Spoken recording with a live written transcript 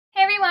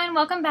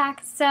everyone, welcome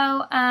back.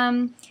 So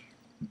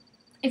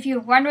if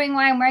you're wondering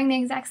why I'm wearing the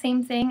exact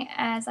same thing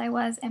as I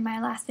was in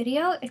my last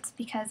video, it's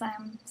because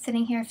I'm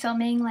sitting here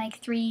filming like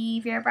 3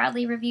 Vera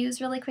Bradley reviews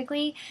really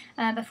quickly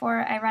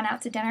before I run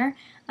out to dinner.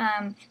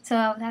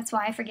 So that's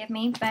why, forgive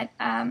me. But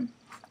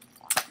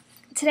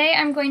today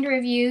I'm going to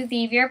review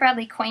the Vera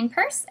Bradley coin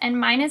purse, and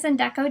mine is in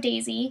Deco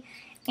Daisy,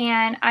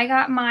 and I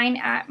got mine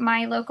at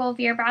my local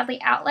Vera Bradley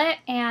outlet,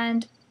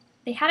 and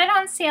they had it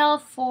on sale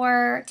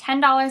for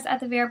 $10 at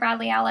the Vera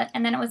Bradley outlet,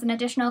 and then it was an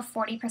additional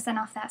 40%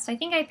 off that. So I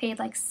think I paid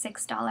like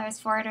 $6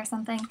 for it or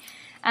something.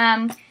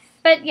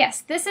 But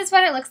yes, this is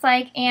what it looks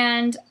like,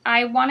 and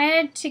I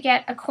wanted to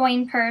get a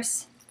coin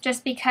purse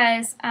just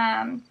because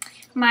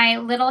my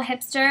little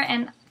hipster,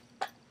 and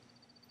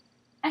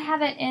I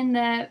have it in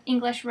the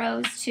English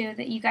rose too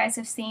that you guys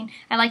have seen.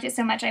 I liked it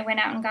so much I went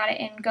out and got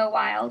it in Go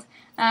Wild.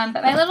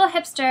 But my little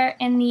hipster,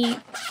 in the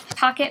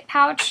pocket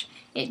pouch,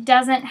 it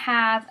doesn't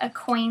have a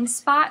coin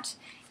spot,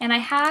 and I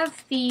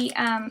have the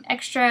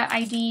extra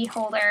ID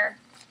holder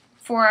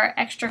for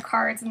extra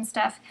cards and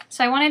stuff.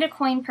 So I wanted a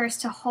coin purse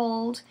to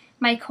hold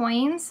my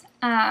coins,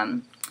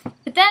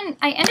 but then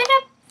I ended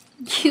up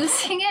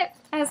using it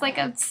as like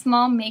a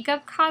small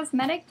makeup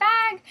cosmetic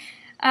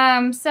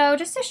bag. So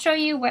just to show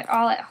you what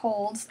all it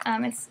holds,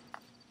 it's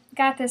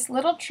got this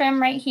little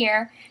trim right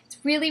here. It's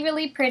really,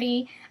 really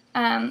pretty.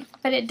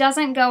 But it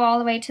doesn't go all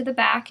the way to the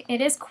back. It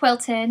is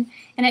quilted,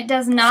 and it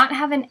does not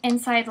have an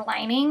inside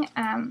lining,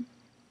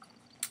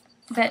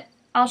 but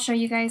I'll show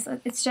you guys.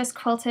 It's just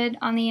quilted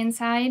on the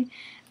inside,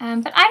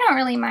 but I don't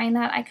really mind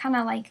that. I kind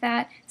of like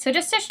that. So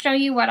just to show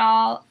you what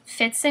all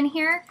fits in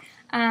here,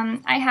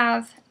 I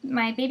have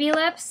my baby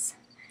lips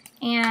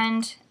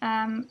and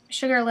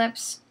sugar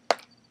lips,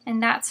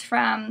 and that's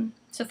from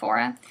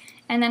Sephora.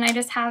 And then I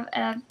just have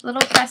a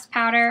little pressed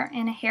powder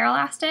and a hair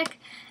elastic,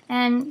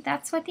 and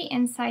that's what the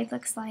inside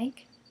looks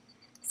like.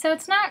 So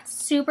it's not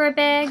super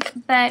big,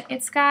 but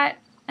it's got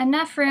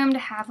enough room to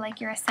have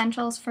like your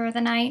essentials for the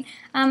night.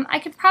 I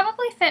could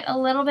probably fit a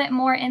little bit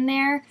more in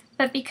there,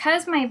 but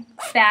because my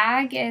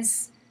bag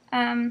is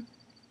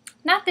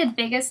not the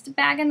biggest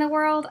bag in the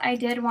world, I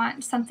did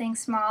want something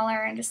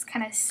smaller and just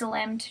kind of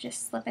slim to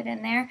just slip it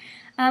in there.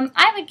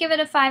 I would give it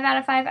a 5 out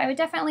of 5. I would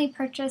definitely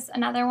purchase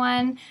another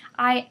one.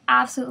 I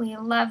absolutely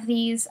love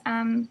these,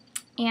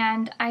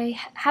 and I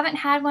haven't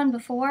had one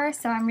before,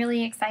 so I'm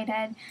really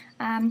excited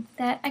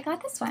that I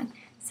got this one.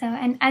 So,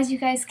 and as you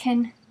guys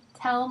can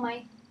tell,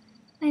 my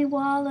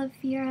wall of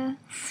Vera,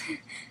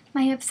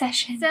 my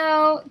obsession.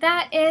 So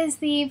that is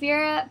the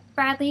Vera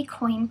Bradley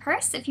coin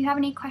purse. If you have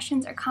any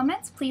questions or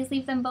comments, please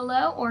leave them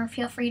below, or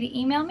feel free to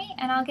email me,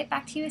 and I'll get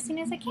back to you as soon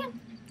as I can.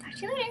 Talk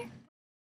to you later.